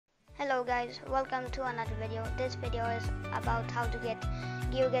Hello guys, welcome to another video. This video is about how to get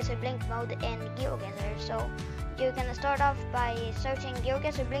Geoguessr blink mode in Geoguessr. So you can start off by searching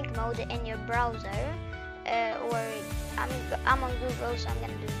Geoguessr blink mode in your browser, or I'm on Google, so I'm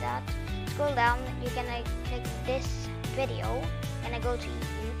gonna do that. Scroll down, you're gonna click this video, and go to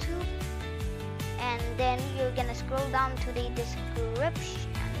YouTube, and then you're gonna scroll down to the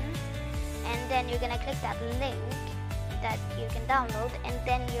description, and then you're gonna click that link that you can download, and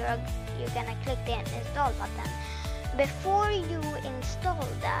then you're gonna click the install button. Before you install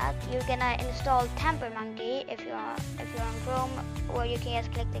that, you're gonna install Tamper Monkey if you're on Chrome, or you can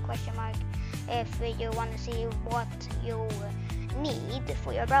just click the question mark if you want to see what you need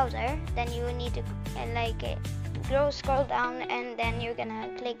for your browser. Then you need to scroll down, and then you're gonna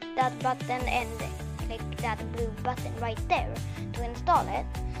click that button and click that blue button right there to install it.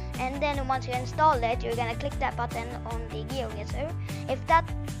 And then once you install it, you're gonna click that button on the Geoguessr. If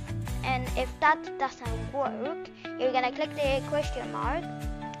that doesn't work, you're gonna click the question mark,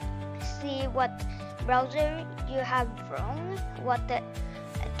 see what browser you have wrong, what the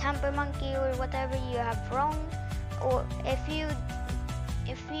Tamper Monkey or whatever you have wrong, or if you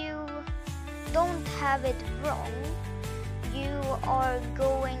don't have it wrong, you are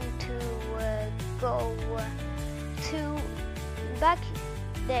going to go to back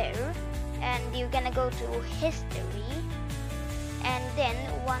there, and you're gonna go to history, and then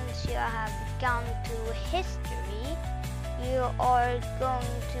once you have gone to history, you are going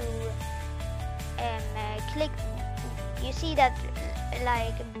to click, you see that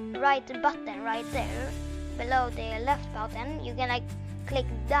right button right there below the left button. You're gonna click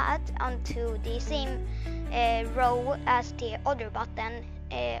that onto the same row as the other button,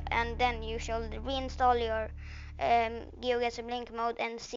 and then you should reinstall your Geoguessr blink mode and see